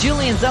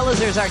Julian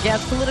Zelizer is our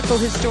guest, political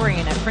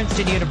historian at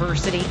Princeton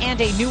University and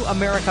a New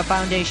America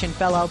Foundation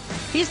fellow.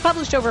 He's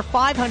published over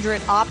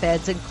 500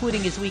 op-eds,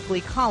 including his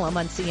weekly column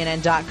on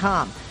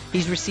CNN.com.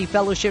 He's received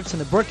fellowships from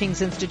the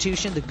Brookings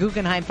Institution, the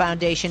Guggenheim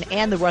Foundation,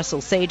 and the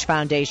Russell Sage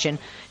Foundation.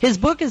 His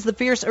book is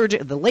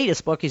the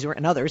latest book, he's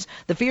written others,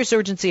 The Fierce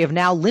Urgency of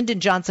Now, Lyndon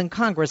Johnson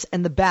Congress,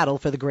 and the Battle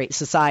for the Great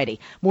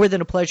Society. More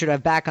than a pleasure to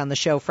have back on the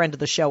show, friend of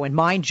the show and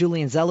mine,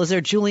 Julian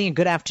Zelizer. Julian,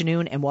 good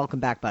afternoon, and welcome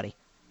back, buddy.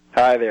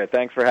 Hi there.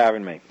 Thanks for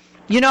having me.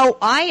 You know,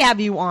 I have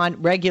you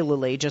on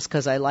regularly just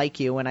because I like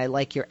you and I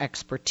like your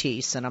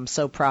expertise, and I'm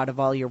so proud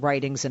of all your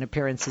writings and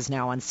appearances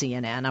now on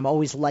CNN. I'm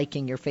always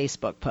liking your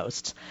Facebook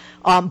posts.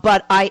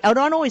 But I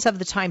don't always have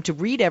the time to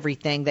read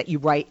everything that you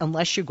write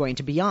unless you're going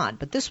to be on.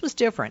 But this was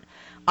different.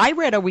 I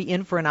read Are We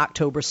In for an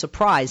October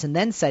Surprise and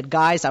then said,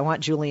 guys, I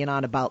want Julian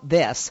on about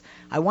this.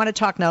 I want to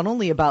talk not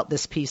only about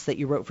this piece that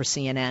you wrote for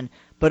CNN,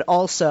 but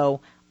also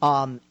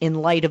in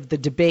light of the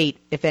debate,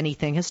 if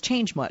anything has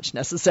changed much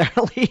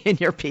necessarily in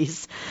your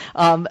piece.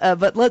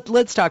 But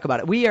let's talk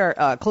about it. We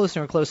are closer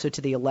and closer to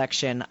the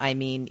election. I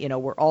mean, you know,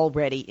 we're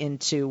already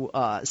into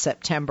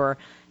September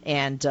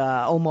and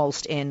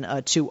almost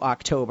into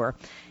October.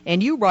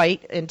 And you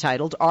write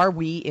entitled, Are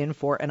We In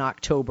for an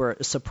October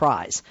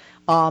Surprise?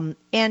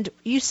 And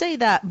you say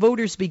that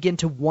voters begin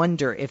to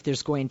wonder if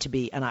there's going to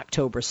be an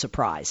October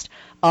surprise.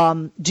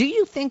 Do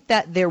you think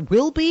that there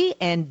will be,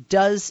 and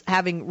does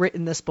having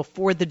written this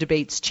before the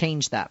debates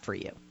change that for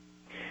you?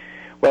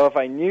 Well, if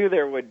I knew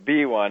there would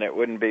be one, it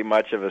wouldn't be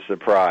much of a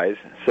surprise.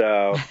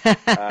 So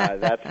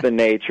that's the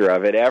nature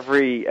of it.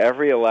 Every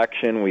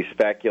election we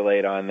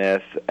speculate on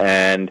this,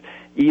 and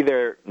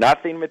either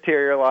nothing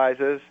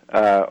materializes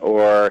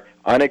or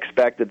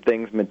unexpected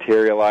things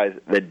materialize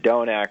that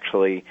don't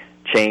actually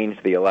change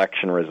the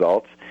election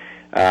results,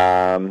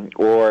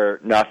 or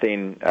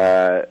nothing,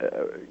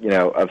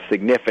 of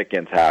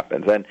significance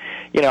happens. And,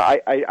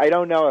 I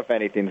don't know if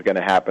anything's going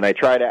to happen. I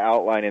try to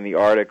outline in the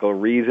article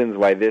reasons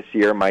why this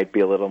year might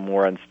be a little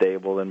more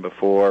unstable than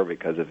before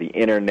because of the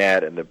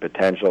Internet and the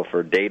potential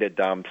for data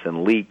dumps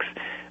and leaks,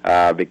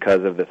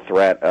 because of the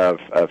threat of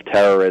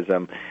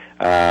terrorism.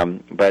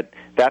 But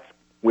that's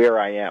where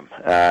I am,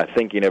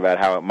 thinking about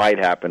how it might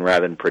happen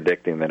rather than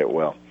predicting that it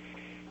will.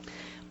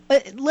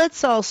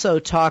 Let's also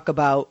talk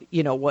about,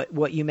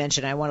 what you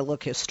mentioned. I want to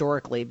look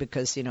historically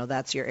because,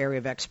 that's your area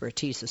of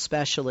expertise,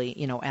 especially,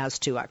 as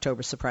to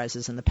October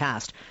surprises in the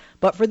past.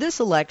 But for this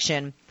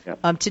election,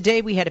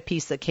 today we had a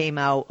piece that came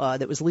out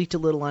that was leaked a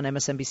little on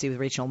MSNBC with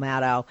Rachel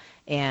Maddow,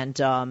 and,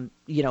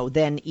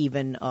 then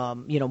even,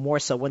 more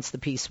so once the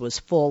piece was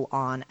full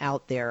on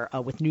out there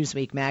with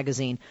Newsweek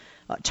magazine,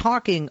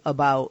 talking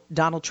about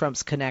Donald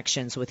Trump's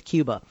connections with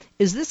Cuba.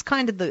 Is this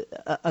kind of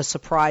a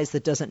surprise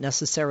that doesn't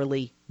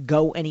necessarily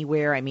go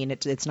anywhere? I mean,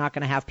 it's not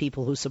going to have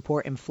people who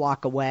support him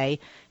flock away,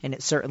 and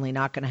it's certainly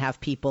not going to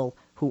have people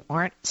who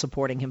aren't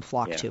supporting him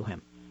flock to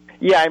him.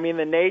 Yeah, I mean,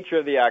 the nature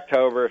of the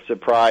October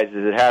surprise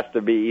is it has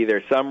to be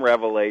either some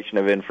revelation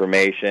of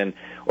information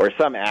or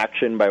some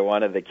action by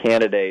one of the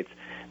candidates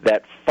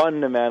that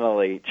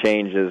fundamentally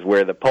changes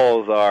where the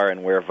polls are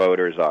and where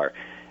voters are.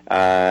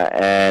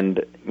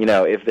 And,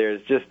 if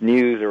there's just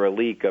news or a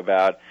leak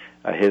about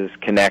his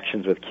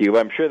connections with Cuba,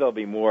 I'm sure there'll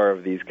be more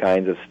of these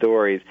kinds of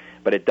stories,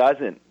 but it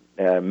doesn't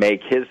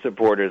make his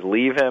supporters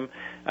leave him,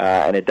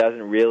 and it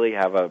doesn't really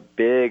have a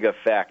big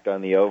effect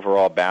on the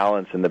overall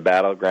balance in the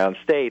battleground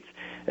states.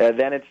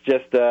 Then it's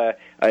just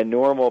a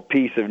normal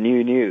piece of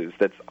new news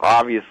that's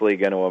obviously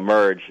going to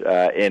emerge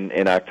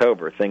in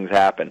October. Things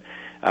happen.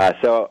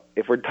 So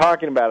if we're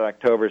talking about an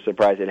October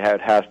surprise, it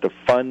has to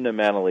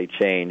fundamentally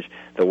change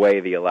the way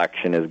the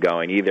election is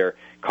going, either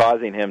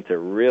causing him to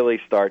really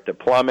start to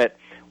plummet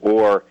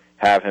or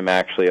have him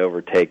actually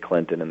overtake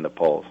Clinton in the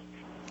polls.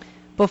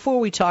 Before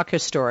we talk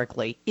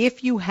historically,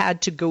 if you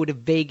had to go to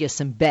Vegas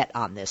and bet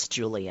on this,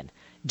 Julian,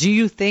 do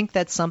you think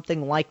that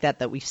something like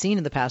that we've seen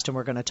in the past and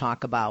we're going to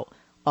talk about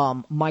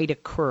might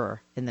occur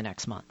in the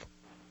next month?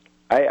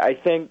 I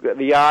think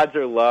the odds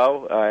are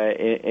low,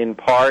 in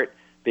part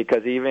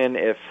because even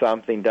if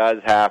something does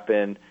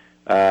happen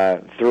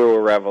through a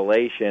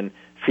revelation,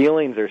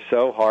 feelings are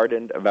so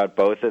hardened about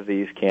both of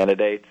these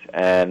candidates,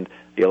 and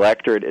the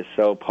electorate is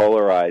so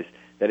polarized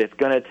that it's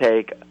going to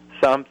take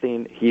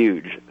something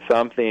huge,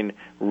 something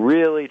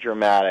really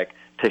dramatic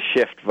to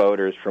shift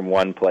voters from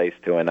one place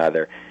to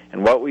another.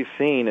 And what we've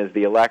seen is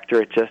the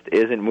electorate just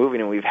isn't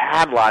moving, and we've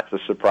had lots of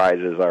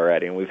surprises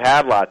already, and we've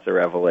had lots of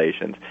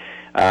revelations.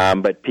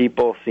 But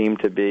people seem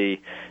to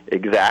be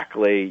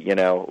exactly,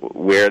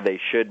 where they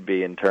should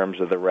be in terms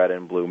of the red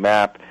and blue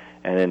map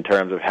and in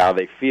terms of how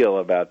they feel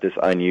about this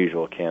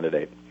unusual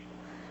candidate.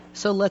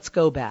 So let's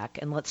go back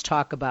and let's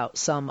talk about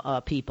some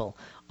people.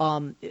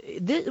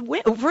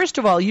 First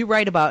of all, you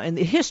write about in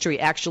the history,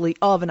 actually,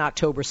 of an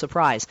October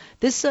surprise.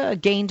 This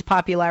gained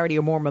popularity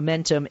or more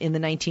momentum in the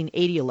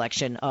 1980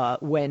 election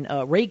when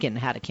Reagan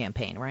had a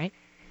campaign, right?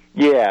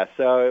 Yeah,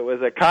 so it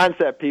was a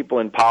concept people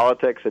in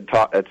politics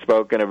had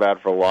spoken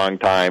about for a long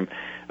time,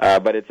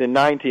 but it's in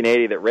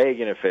 1980 that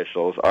Reagan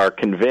officials are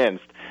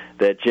convinced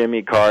that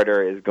Jimmy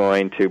Carter is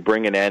going to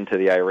bring an end to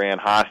the Iran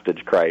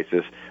hostage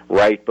crisis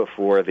right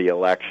before the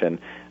election,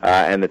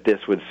 and that this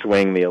would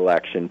swing the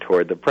election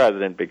toward the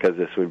president because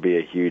this would be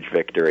a huge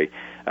victory.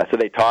 So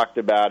they talked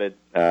about it.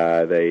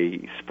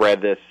 They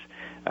spread this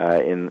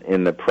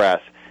in the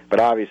press. But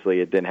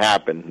obviously it didn't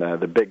happen.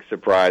 The big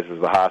surprise was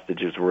the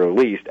hostages were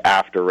released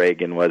after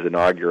Reagan was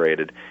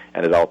inaugurated,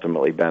 and it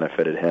ultimately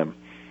benefited him.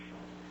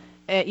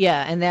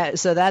 And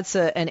that's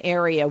an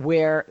area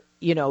where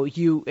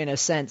you in a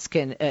sense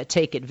can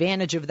take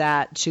advantage of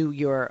that to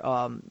your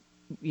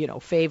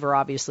favor.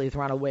 Obviously, with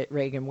Ronald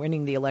Reagan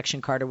winning the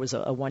election, Carter was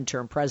a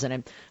one-term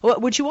president.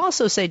 Would you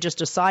also say, just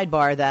a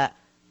sidebar, that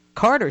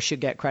Carter should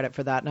get credit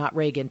for that, not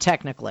Reagan,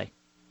 technically?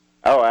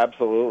 Oh,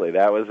 absolutely.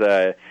 That was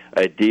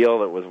a deal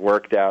that was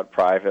worked out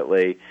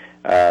privately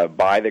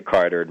by the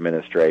Carter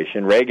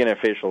administration. Reagan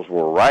officials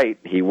were right.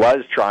 He was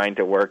trying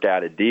to work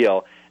out a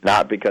deal,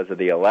 not because of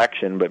the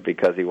election, but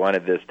because he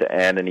wanted this to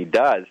end, and he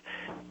does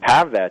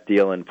have that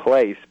deal in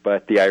place,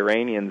 but the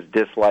Iranians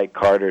dislike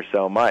Carter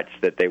so much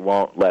that they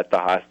won't let the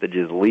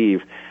hostages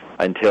leave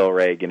until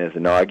Reagan is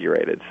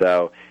inaugurated.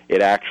 So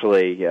it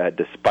actually,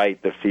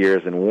 despite the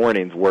fears and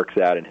warnings, works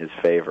out in his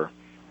favor.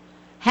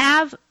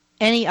 Have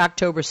any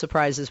October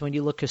surprises, when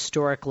you look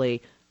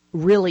historically,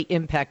 really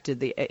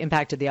impacted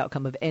the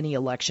outcome of any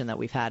election that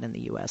we've had in the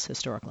U.S.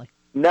 historically?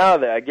 No,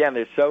 again,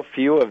 there's so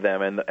few of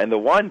them, and the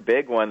one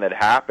big one that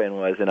happened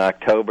was in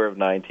October of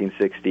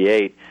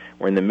 1968.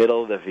 We're in the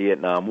middle of the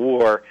Vietnam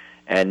War,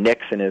 and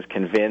Nixon is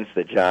convinced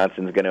that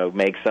Johnson's going to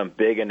make some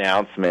big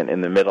announcement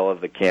in the middle of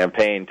the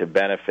campaign to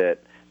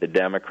benefit the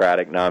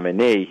Democratic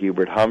nominee,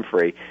 Hubert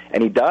Humphrey,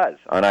 and he does.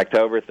 On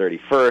October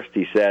 31st,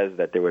 he says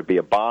that there would be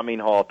a bombing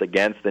halt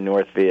against the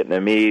North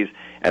Vietnamese,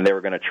 and they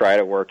were going to try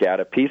to work out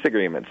a peace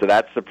agreement. So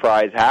that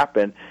surprise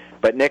happened,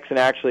 but Nixon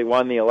actually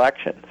won the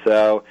election.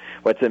 So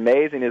what's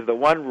amazing is the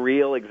one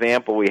real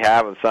example we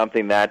have of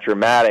something that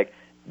dramatic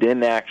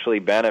didn't actually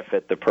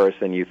benefit the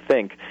person you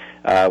think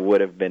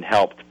would have been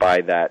helped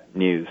by that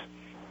news.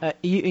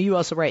 You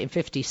also write in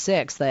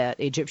 1956 that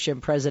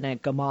Egyptian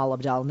President Gamal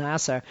Abdel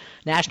Nasser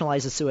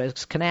nationalized the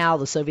Suez Canal.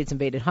 The Soviets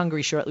invaded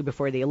Hungary shortly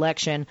before the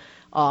election,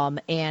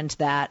 and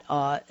that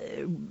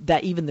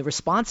even the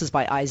responses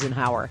by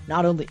Eisenhower,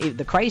 not only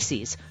the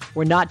crises,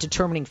 were not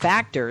determining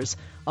factors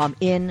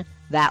in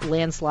that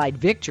landslide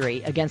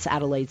victory against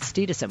Adelaide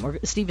Stevenson. We're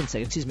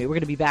going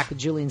to be back with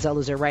Julian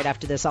Zelizer right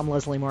after this. I'm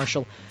Leslie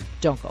Marshall.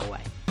 Don't go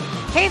away.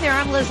 Hey there,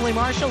 I'm Leslie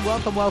Marshall.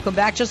 Welcome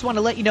back. Just want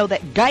to let you know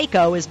that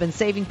Geico has been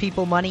saving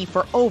people money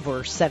for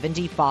over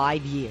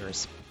 75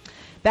 years.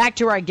 Back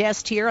to our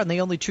guest here on the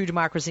only true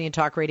democracy in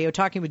talk radio,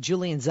 talking with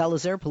Julian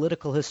Zelizer,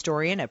 political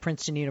historian at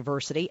Princeton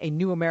University, a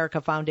New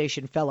America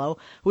Foundation fellow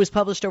who has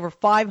published over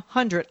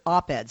 500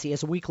 op-eds. He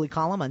has a weekly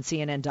column on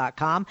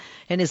CNN.com,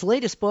 and his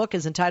latest book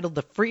is entitled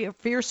The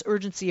Fierce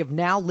Urgency of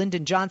Now,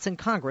 Lyndon Johnson,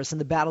 Congress,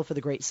 and the Battle for the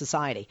Great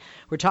Society.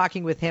 We're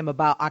talking with him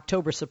about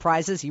October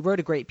surprises. He wrote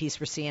a great piece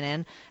for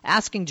CNN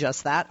asking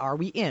just that, are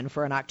we in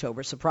for an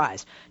October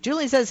surprise?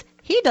 Julian says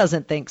he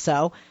doesn't think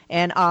so,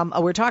 and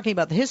we're talking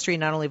about the history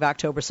not only of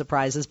October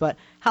surprises, but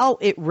how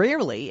it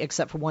rarely,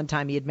 except for one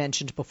time he had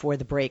mentioned before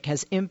the break,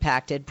 has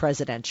impacted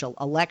presidential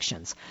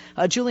elections.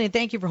 Julian,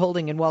 thank you for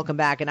holding, and welcome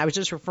back. And I was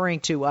just referring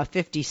to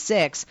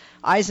 56.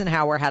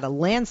 Eisenhower had a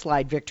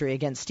landslide victory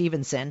against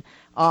Stevenson,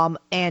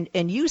 and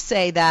you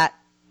say that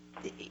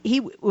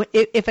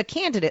if a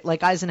candidate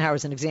like Eisenhower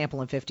is an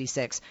example in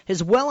 56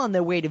 is well on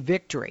their way to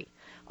victory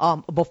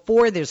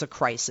before there's a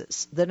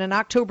crisis, then an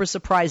October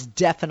surprise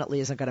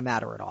definitely isn't going to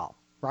matter at all,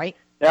 right?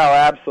 No,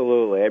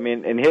 absolutely. I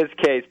mean, in his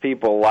case,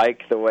 people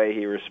liked the way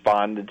he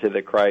responded to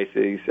the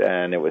crises,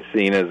 and it was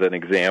seen as an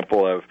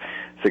example of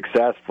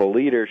successful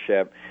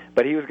leadership.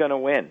 But he was going to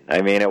win.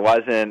 I mean, it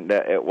wasn't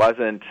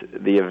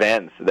the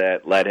events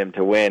that led him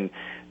to win.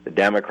 The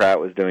Democrat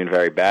was doing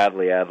very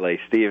badly, Adlai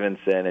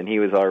Stevenson, and he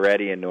was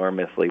already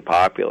enormously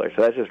popular.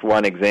 So that's just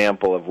one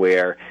example of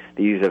where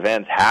these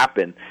events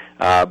happen,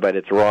 but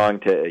it's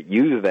wrong to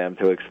use them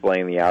to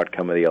explain the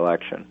outcome of the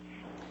election.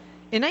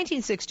 In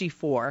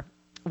 1964,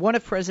 one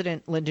of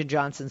President Lyndon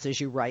Johnson's, as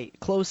you write,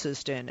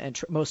 closest and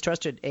most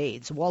trusted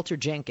aides, Walter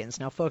Jenkins,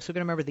 now folks, we're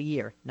going to remember the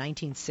year,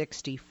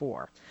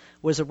 1964,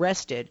 was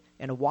arrested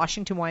in a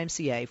Washington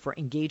YMCA for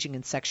engaging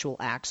in sexual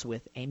acts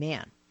with a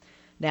man.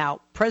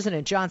 Now,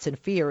 President Johnson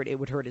feared it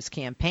would hurt his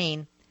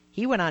campaign.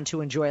 He went on to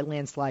enjoy a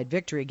landslide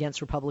victory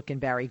against Republican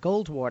Barry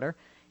Goldwater.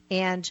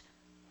 And,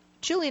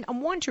 Julian,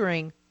 I'm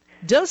wondering,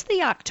 does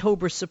the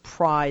October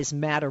surprise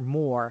matter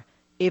more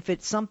if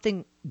it's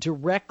something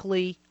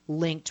directly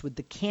linked with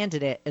the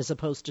candidate as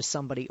opposed to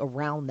somebody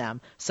around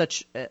them,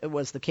 such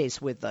was the case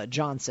with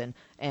Johnson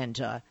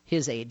and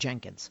his aide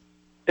Jenkins?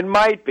 It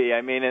might be.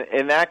 I mean,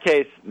 in that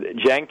case,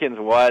 Jenkins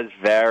was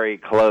very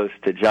close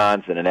to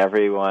Johnson, and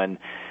everyone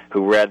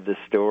who read the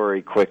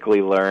story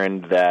quickly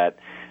learned that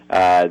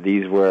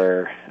these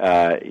were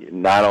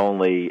not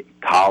only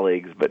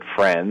colleagues but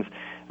friends.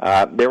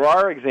 There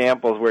are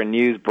examples where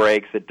news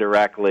breaks that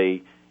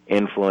directly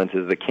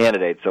influences the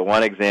candidate. So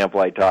one example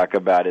I talk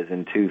about is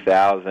in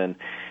 2000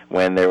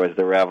 when there was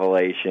the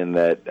revelation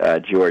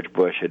that George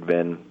Bush had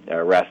been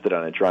arrested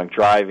on a drunk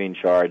driving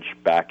charge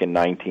back in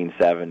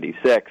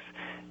 1976.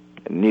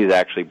 The news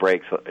actually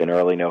breaks in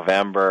early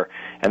November,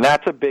 and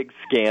that's a big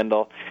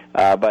scandal,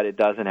 but it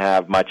doesn't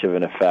have much of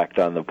an effect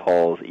on the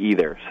polls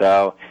either.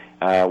 So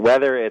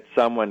whether it's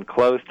someone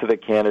close to the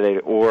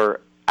candidate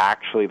or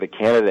actually the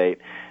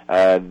candidate,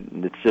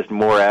 it's just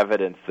more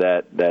evidence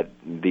that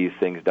these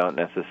things don't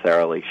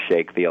necessarily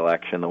shake the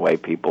election the way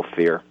people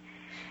fear.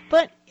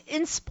 But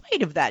in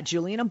spite of that,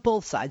 Julian, on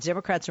both sides,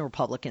 Democrats and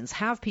Republicans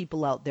have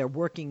people out there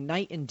working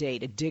night and day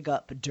to dig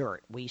up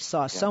dirt. We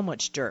saw so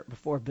much dirt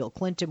before Bill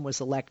Clinton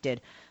was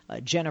elected.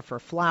 Jennifer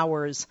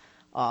Flowers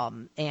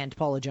and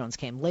Paula Jones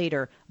came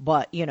later,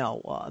 but,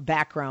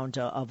 background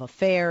of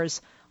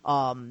affairs.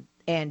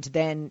 And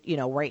then,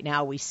 right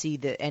now we see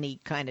that any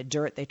kind of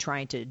dirt they're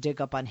trying to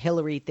dig up on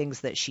Hillary,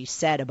 things that she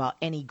said about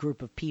any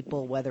group of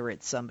people, whether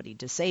it's somebody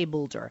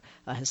disabled or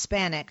a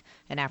Hispanic,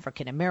 an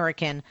African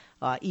American,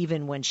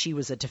 even when she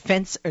was a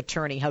defense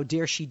attorney, how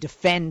dare she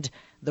defend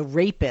the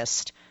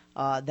rapist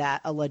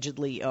that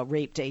allegedly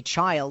raped a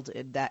child,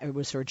 that it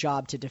was her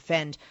job to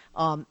defend.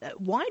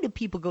 Why do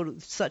people go to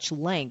such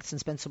lengths and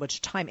spend so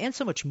much time and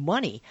so much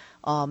money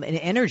and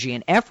energy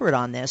and effort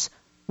on this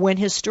when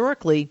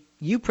historically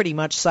you pretty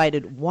much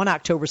cited one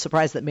October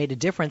surprise that made a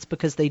difference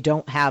because they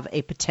don't have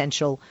a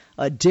potential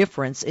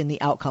difference in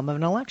the outcome of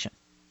an election?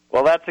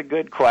 Well, that's a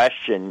good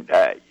question.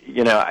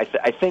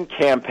 I think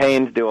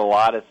campaigns do a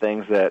lot of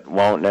things that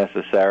won't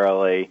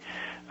necessarily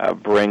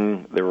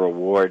bring the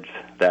rewards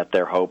that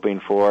they're hoping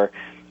for.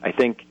 I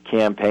think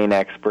campaign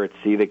experts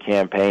see the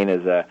campaign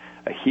as a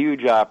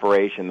huge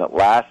operation that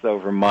lasts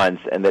over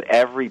months, and that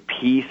every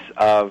piece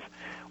of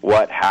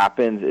what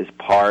happens is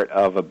part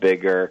of a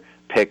bigger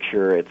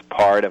picture. It's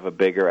part of a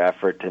bigger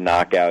effort to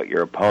knock out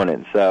your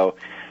opponent. So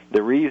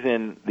the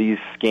reason these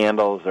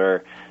scandals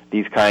or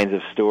these kinds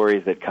of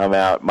stories that come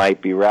out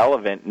might be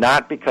relevant,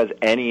 not because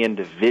any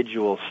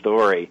individual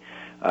story,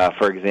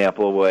 for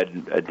example,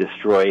 would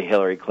destroy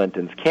Hillary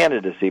Clinton's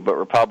candidacy, but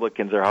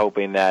Republicans are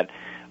hoping that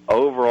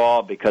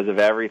overall, because of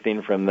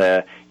everything from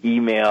the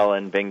email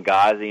and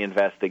Benghazi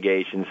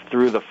investigations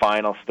through the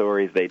final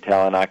stories they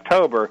tell in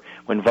October,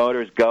 when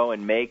voters go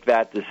and make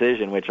that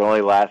decision, which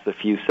only lasts a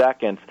few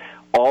seconds,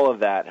 all of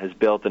that has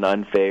built an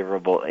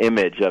unfavorable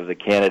image of the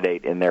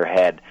candidate in their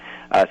head.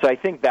 So I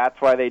think that's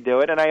why they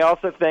do it, and I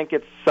also think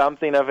it's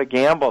something of a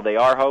gamble. They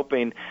are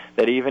hoping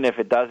that even if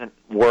it doesn't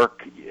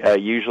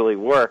usually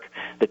work,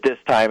 that this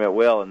time it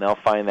will, and they'll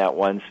find that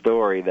one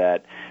story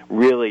that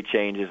really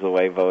changes the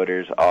way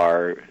voters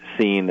are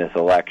seeing this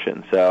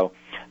election. So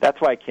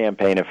that's why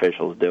campaign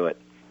officials do it.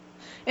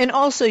 And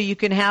also, you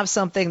can have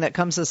something that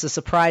comes as a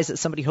surprise that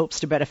somebody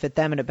hopes to benefit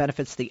them and it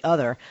benefits the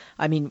other.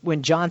 I mean,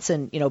 when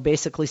Johnson,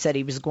 basically said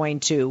he was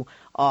going to,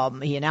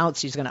 he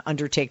announced he's going to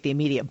undertake the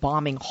immediate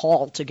bombing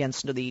halt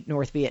against the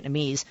North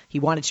Vietnamese. He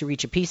wanted to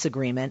reach a peace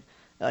agreement.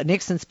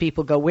 Nixon's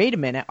people go, wait a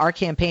minute, our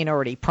campaign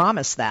already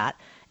promised that.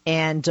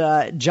 And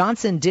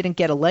Johnson didn't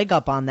get a leg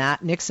up on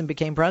that. Nixon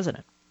became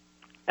president.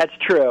 That's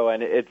true,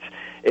 and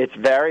it's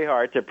very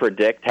hard to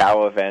predict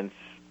how events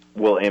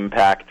will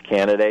impact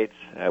candidates.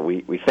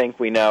 We think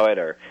we know it,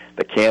 or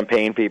the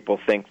campaign people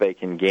think they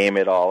can game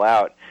it all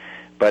out,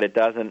 but it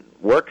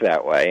doesn't work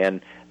that way.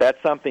 And that's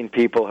something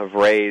people have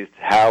raised.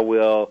 How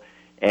will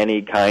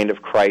any kind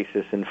of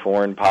crisis in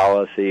foreign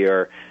policy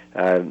or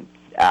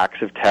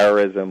acts of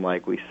terrorism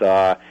like we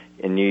saw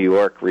in New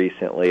York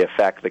recently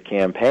affect the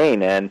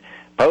campaign? And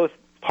both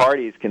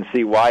parties can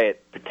see why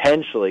it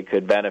potentially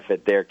could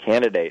benefit their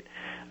candidate,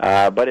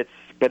 but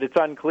it's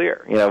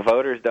unclear.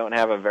 Voters don't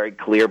have a very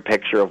clear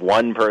picture of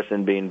one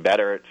person being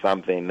better at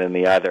something than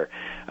the other.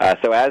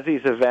 So as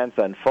these events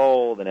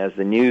unfold and as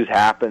the news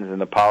happens and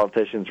the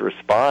politicians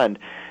respond,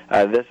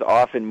 this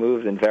often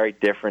moves in very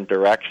different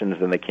directions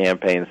than the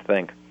campaigns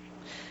think.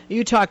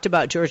 You talked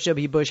about George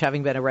W. Bush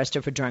having been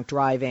arrested for drunk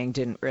driving,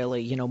 didn't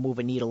really, move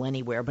a needle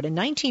anywhere. But in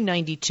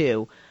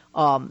 1992,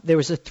 there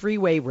was a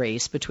three-way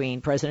race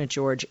between President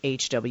George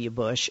H.W.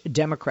 Bush,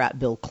 Democrat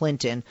Bill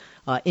Clinton,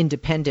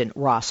 Independent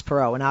Ross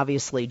Perot, and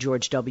obviously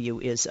George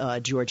W. is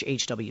George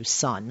H.W.'s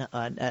son.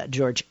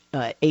 George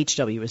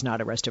H.W. is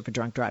not arrested for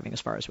drunk driving as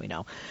far as we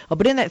know.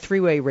 But in that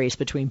three-way race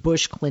between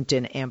Bush,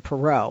 Clinton, and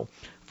Perot,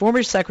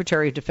 former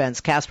Secretary of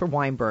Defense Caspar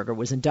Weinberger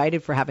was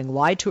indicted for having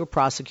lied to a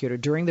prosecutor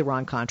during the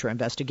Iran-Contra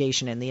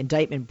investigation, and the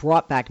indictment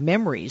brought back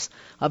memories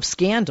of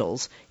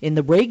scandals in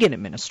the Reagan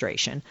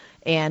administration,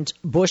 and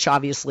Bush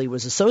obviously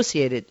was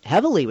associated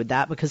heavily with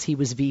that because he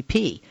was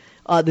VP.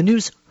 The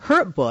news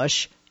hurt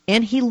Bush,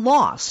 and he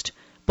lost.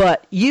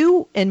 But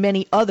you and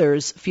many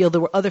others feel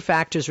there were other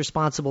factors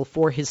responsible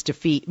for his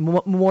defeat,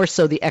 more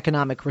so the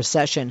economic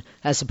recession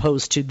as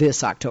opposed to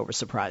this October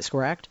surprise,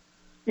 correct?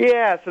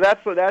 Yeah, so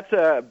that's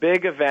a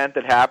big event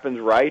that happens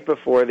right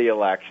before the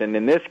election.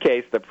 In this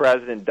case, the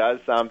president does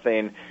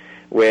something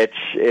which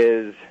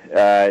is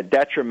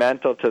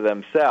detrimental to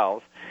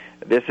themselves,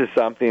 This is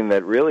something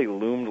that really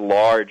loomed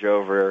large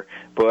over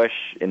Bush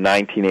in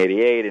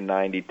 1988 and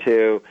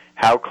 92.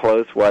 How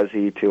close was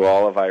he to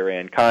all of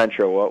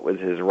Iran-Contra? What was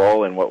his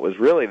role in what was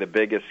really the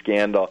biggest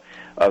scandal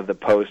of the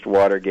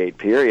post-Watergate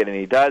period? And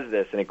he does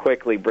this, and it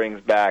quickly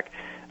brings back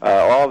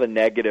all the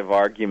negative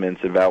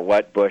arguments about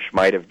what Bush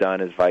might have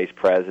done as vice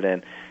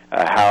president,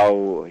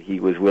 how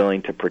he was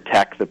willing to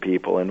protect the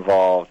people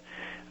involved.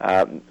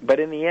 But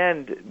in the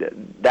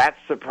end, that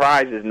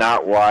surprise is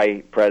not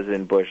why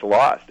President Bush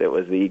lost. It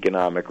was the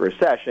economic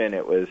recession.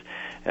 It was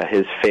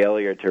his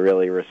failure to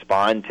really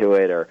respond to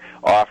it or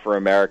offer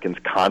Americans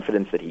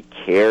confidence that he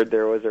cared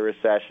there was a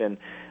recession.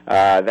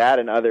 That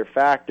and other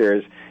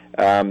factors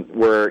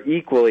were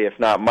equally, if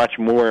not much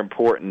more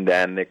important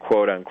than the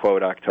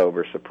quote-unquote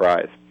October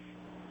surprise.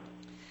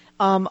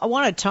 I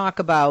want to talk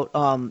about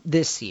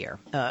this year.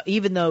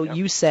 Even though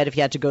you said if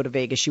you had to go to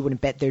Vegas, you wouldn't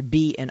bet there'd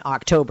be an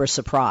October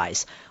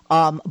surprise.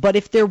 But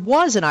if there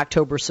was an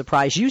October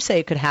surprise, you say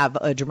it could have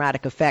a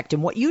dramatic effect.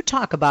 And what you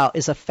talk about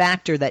is a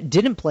factor that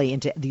didn't play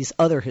into these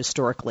other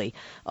historically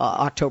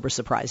October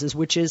surprises,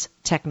 which is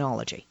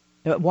technology.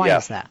 Why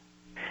is that?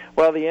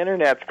 Well, the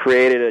Internet's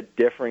created a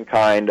different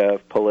kind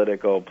of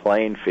political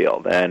playing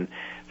field. And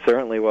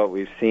certainly what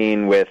we've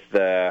seen with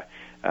the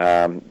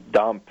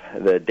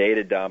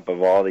data dump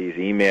of all these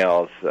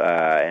emails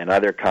and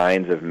other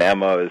kinds of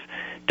memos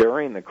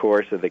during the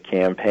course of the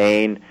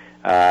campaign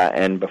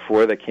and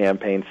before the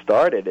campaign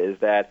started is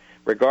that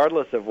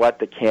regardless of what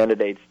the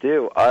candidates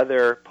do,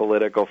 other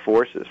political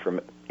forces, from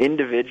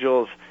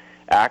individuals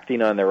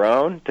acting on their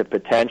own to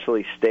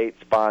potentially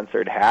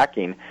state-sponsored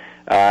hacking,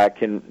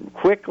 can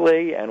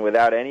quickly and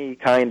without any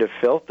kind of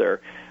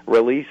filter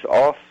release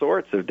all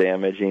sorts of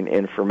damaging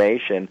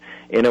information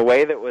in a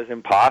way that was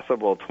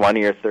impossible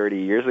 20 or 30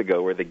 years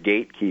ago, where the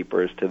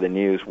gatekeepers to the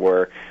news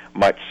were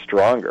much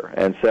stronger.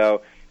 And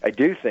so I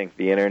do think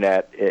the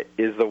Internet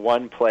is the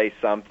one place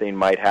something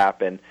might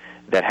happen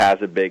that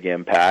has a big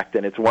impact,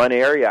 and it's one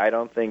area I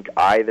don't think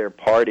either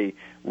party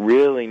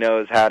really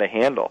knows how to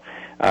handle,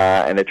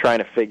 and they're trying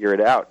to figure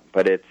it out.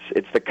 But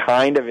it's the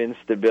kind of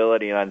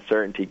instability and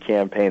uncertainty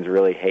campaigns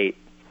really hate.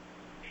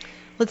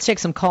 Let's take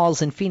some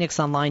calls. In Phoenix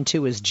on line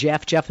 2 is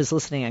Jeff. Jeff is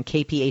listening on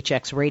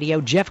KPHX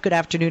Radio. Jeff, good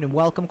afternoon and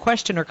welcome.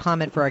 Question or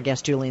comment for our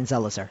guest, Julian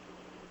Zelizer?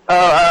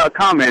 A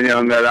comment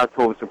on that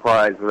October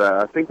surprise.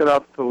 I think that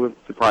October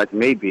surprise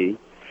may be.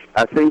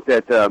 I think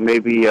that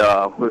maybe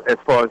as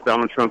far as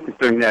Donald Trump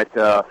concerning that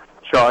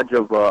charge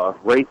of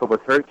rape of a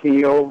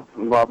 13-year-old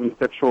involving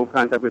sexual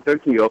contact with a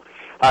 13-year-old,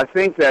 I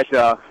think that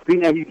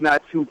being that he's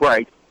not too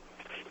bright,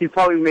 he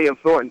probably may have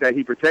thought that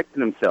he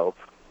protected himself.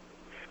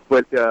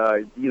 But,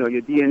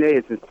 your DNA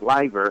is in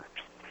saliva,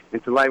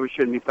 and saliva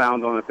shouldn't be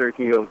found on a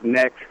 13-year-old's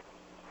neck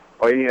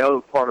or any other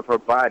part of her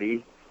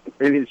body,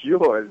 and it's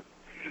yours.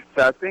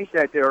 So I think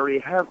that they already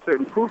have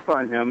certain proof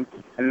on him,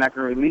 and not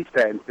going to release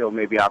that until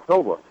maybe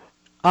October.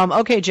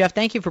 Okay, Jeff,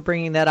 thank you for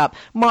bringing that up.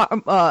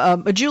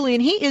 Julian,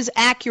 he is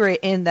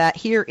accurate in that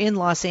here in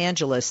Los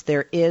Angeles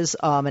there is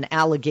an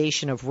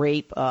allegation of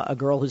rape, a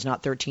girl who's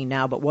not 13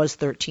 now but was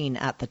 13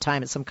 at the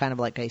time. It's some kind of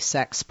like a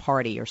sex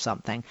party or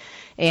something.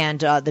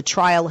 And the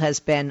trial has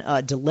been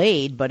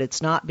delayed, but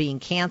it's not being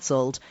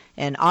canceled.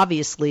 And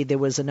obviously there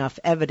was enough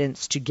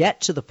evidence to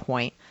get to the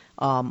point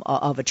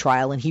of a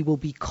trial, and he will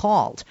be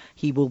called.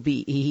 He will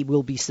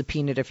be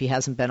subpoenaed if he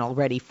hasn't been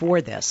already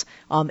for this.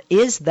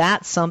 Is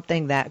that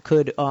something that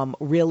could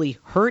really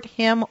hurt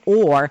him,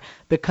 or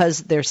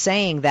because they're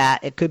saying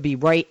that it could be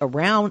right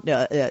around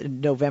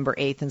November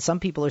 8th, and some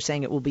people are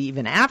saying it will be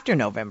even after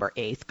November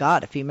 8th?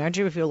 God, if you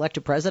imagine if you're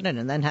elected president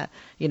and then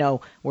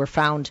were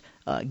found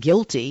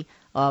guilty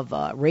of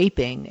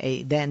raping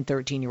a then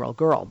 13-year-old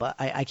girl, but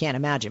I can't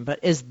imagine. But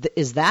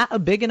is that a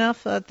big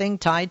enough thing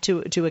tied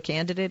to a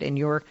candidate in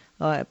your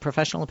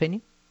professional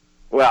opinion?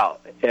 Well,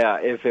 yeah,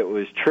 if it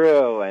was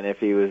true and if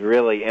he was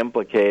really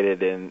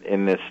implicated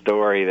in this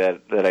story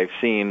that I've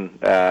seen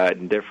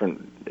in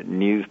different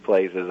news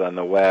places on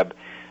the web,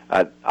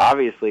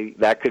 obviously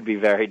that could be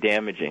very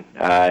damaging.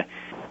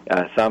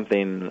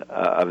 Something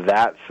of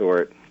that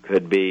sort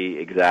could be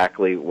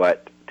exactly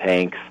what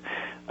tanks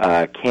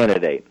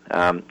candidate.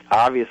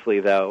 Obviously,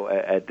 though,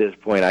 at this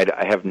point,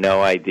 I have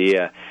no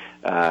idea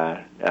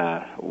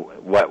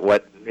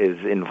what is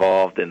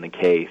involved in the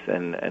case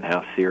and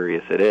how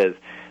serious it is.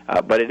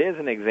 But it is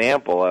an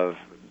example of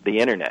the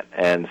Internet.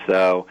 And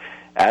so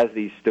as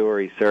these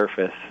stories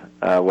surface,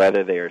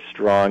 whether they are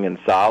strong and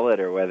solid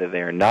or whether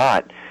they are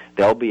not,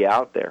 they'll be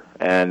out there.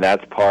 And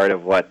that's part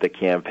of what the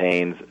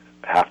campaigns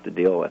have to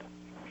deal with.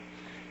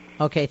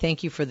 Okay,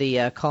 thank you for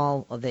the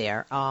call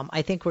there.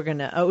 I think we're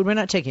we're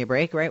not taking a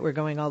break, right? We're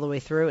going all the way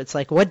through. It's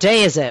like, what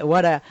day is it?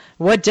 What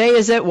day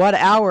is it? What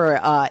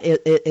hour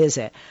is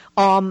it?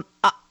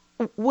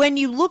 When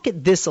you look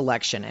at this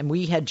election, and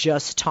we had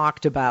just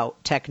talked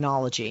about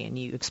technology, and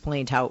you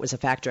explained how it was a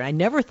factor, and I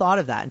never thought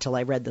of that until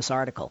I read this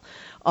article.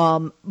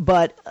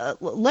 But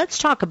let's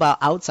talk about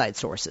outside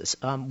sources.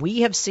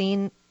 We have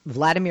seen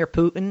Vladimir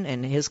Putin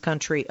and his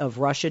country of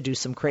Russia do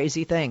some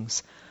crazy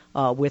things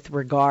with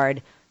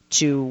regard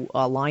to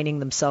aligning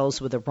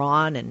themselves with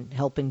Iran and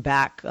helping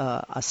back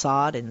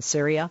Assad in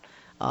Syria,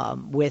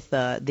 with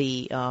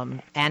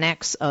the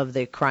annex of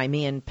the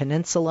Crimean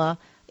Peninsula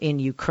in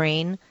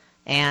Ukraine,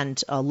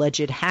 and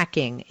alleged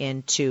hacking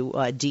into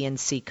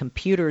DNC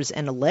computers,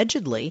 and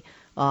allegedly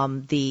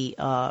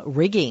the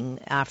rigging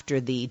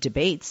after the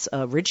debates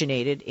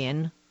originated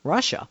in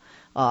Russia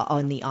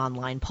on the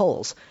online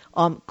polls.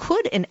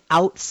 Could an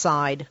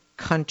outside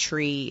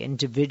country,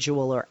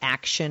 individual, or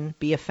action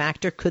be a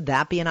factor? Could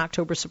that be an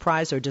October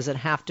surprise, or does it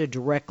have to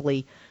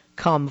directly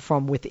come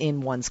from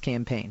within one's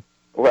campaign?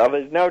 Well,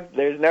 there's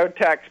no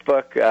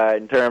textbook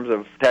in terms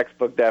of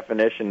textbook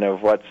definition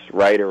of what's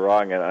right or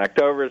wrong. An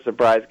October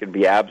surprise could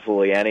be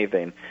absolutely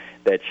anything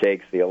that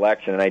shakes the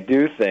election. And I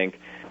do think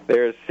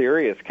there's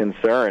serious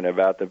concern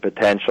about the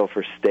potential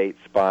for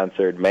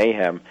state-sponsored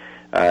mayhem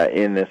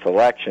in this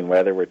election,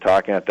 whether we're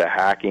talking about the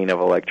hacking of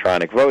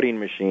electronic voting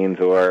machines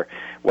or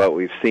what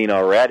we've seen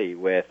already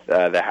with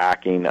the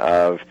hacking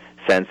of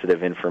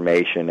sensitive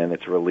information and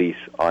its release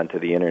onto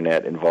the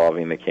Internet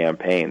involving the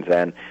campaigns.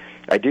 And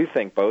I do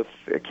think both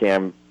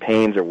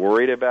campaigns are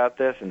worried about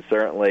this, and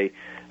certainly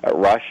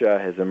Russia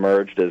has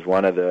emerged as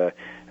one of the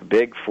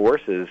big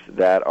forces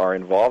that are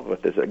involved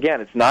with this.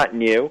 Again, it's not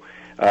new.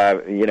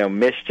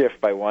 Mischief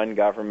by one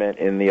government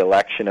in the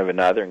election of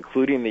another,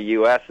 including the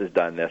U.S., has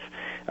done this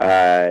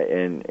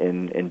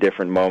in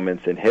different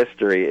moments in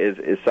history,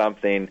 is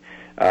something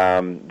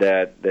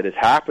that has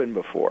happened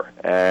before.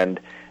 And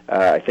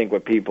I think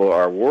what people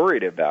are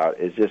worried about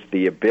is just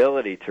the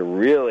ability to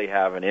really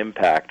have an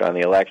impact on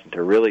the election,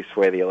 to really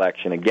sway the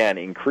election again,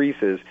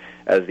 increases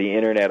as the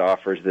Internet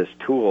offers this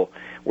tool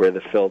where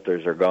the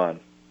filters are gone.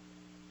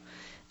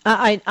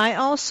 I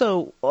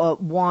also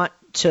want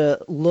to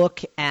look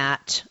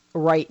at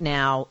right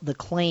now the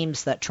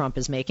claims that Trump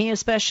is making,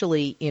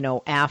 especially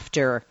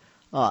after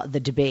the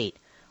debate.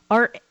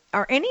 Are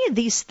any of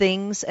these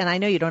things, and I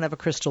know you don't have a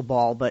crystal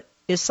ball, but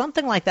is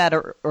something like that,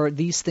 or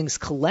these things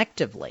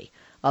collectively,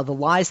 the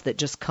lies that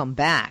just come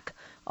back,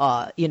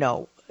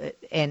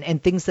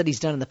 and things that he's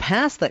done in the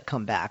past that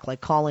come back, like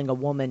calling a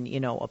woman,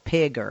 a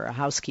pig, or a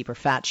housekeeper,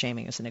 fat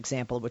shaming is an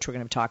example of which we're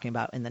going to be talking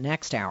about in the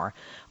next hour.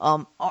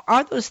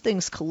 Are those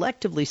things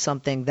collectively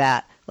something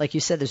that, like you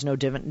said, there's no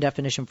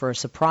definition for a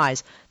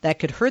surprise, that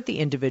could hurt the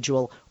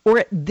individual? Or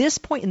at this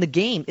point in the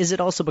game, is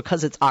it also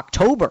because it's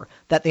October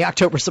that the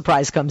October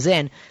surprise comes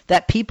in,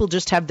 that people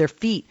just have their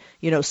feet,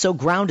 so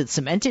grounded,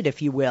 cemented,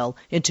 if you will,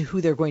 into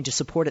who they're going to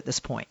support at this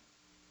point?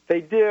 They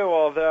do,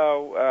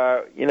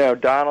 although,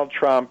 Donald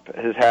Trump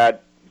has had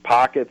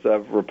pockets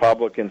of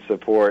Republican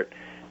support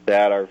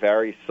that are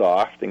very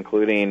soft,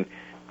 including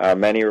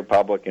many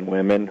Republican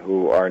women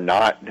who are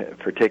not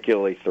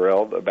particularly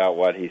thrilled about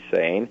what he's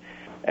saying.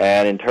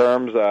 And in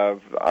terms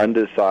of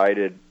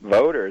undecided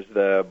voters,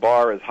 the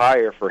bar is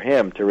higher for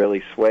him to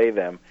really sway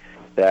them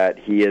that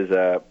he is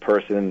a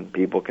person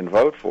people can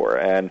vote for.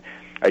 And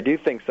I do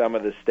think some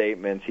of the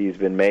statements he's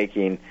been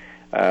making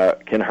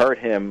can hurt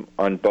him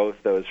on both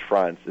those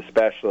fronts,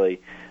 especially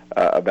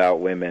about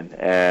women.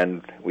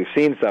 And we've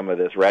seen some of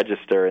this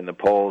register in the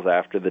polls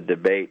after the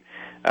debate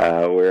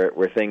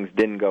where things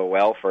didn't go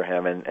well for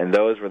him. And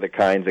those were the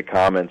kinds of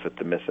comments with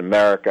the Miss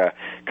America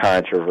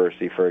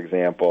controversy, for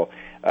example,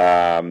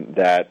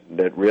 that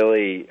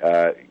really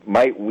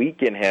might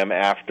weaken him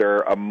after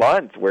a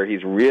month where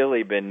he's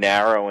really been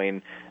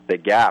narrowing the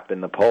gap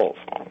in the polls.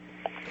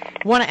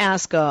 I want to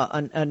ask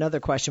another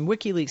question.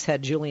 WikiLeaks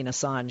head Julian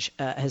Assange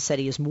has said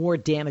he has more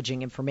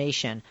damaging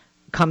information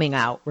coming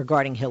out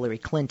regarding Hillary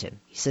Clinton.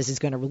 He says he's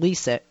going to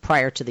release it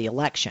prior to the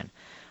election.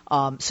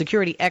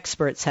 Security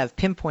experts have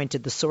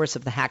pinpointed the source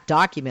of the hacked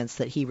documents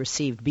that he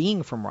received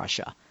being from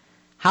Russia.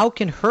 How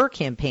can her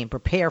campaign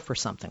prepare for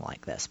something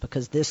like this?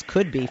 Because this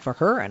could be, for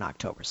her, an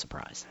October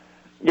surprise.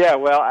 Yeah,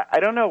 well, I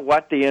don't know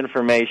what the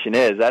information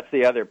is. That's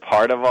the other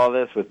part of all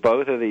this. With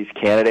both of these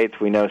candidates,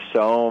 we know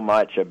so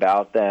much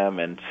about them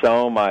and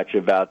so much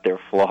about their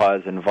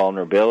flaws and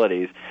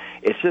vulnerabilities.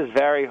 It's just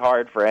very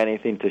hard for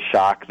anything to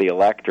shock the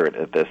electorate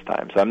at this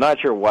time. So I'm not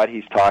sure what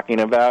he's talking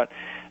about.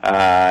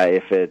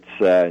 If it's,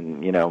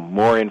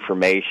 more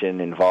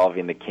information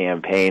involving the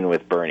campaign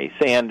with Bernie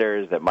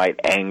Sanders that might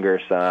anger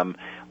some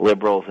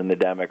liberals in the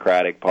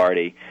Democratic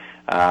Party,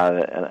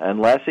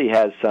 unless he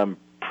has some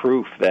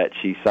proof that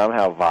she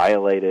somehow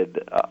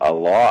violated a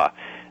law.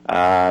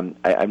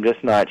 I'm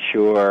just not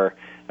sure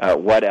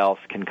what else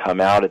can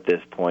come out at this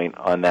point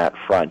on that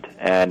front.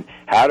 And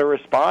how to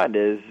respond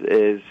is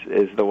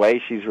the way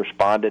she's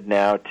responded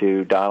now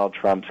to Donald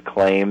Trump's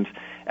claims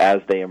as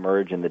they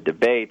emerge in the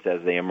debates,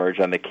 as they emerge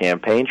on the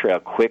campaign trail,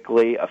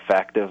 quickly,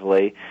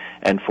 effectively,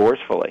 and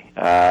forcefully.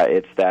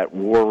 It's that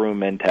war room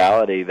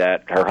mentality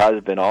that her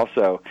husband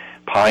also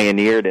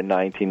pioneered in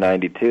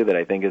 1992 that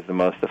I think is the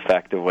most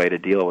effective way to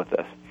deal with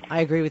this. I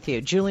agree with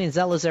you. Julian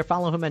Zelizer,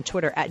 follow him on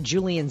Twitter at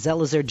Julian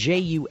Zelizer,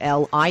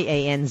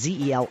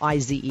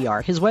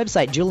 JulianZelizer. His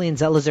website,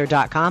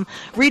 julianzelizer.com.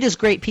 Read his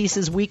great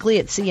pieces weekly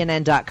at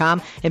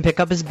CNN.com and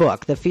pick up his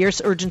book, The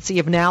Fierce Urgency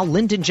of Now,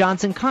 Lyndon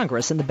Johnson,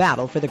 Congress, and the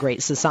Battle for the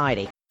Great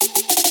Society.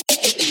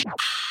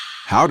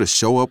 How to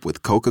show up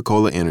with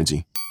Coca-Cola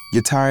Energy.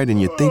 You're tired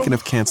and you're thinking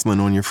of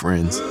canceling on your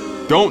friends.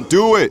 Don't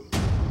do it!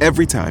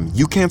 Every time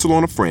you cancel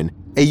on a friend,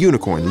 a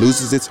unicorn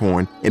loses its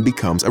horn and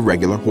becomes a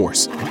regular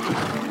horse.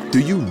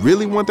 Do you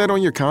really want that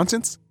on your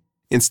conscience?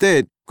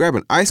 Instead, grab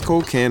an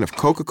ice-cold can of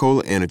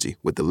Coca-Cola Energy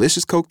with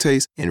delicious Coke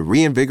taste and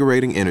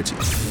reinvigorating energy.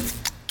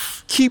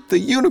 Keep the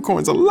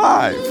unicorns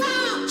alive!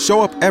 Show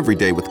up every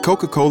day with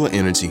Coca-Cola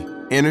Energy.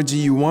 Energy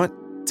you want,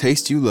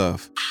 taste you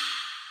love.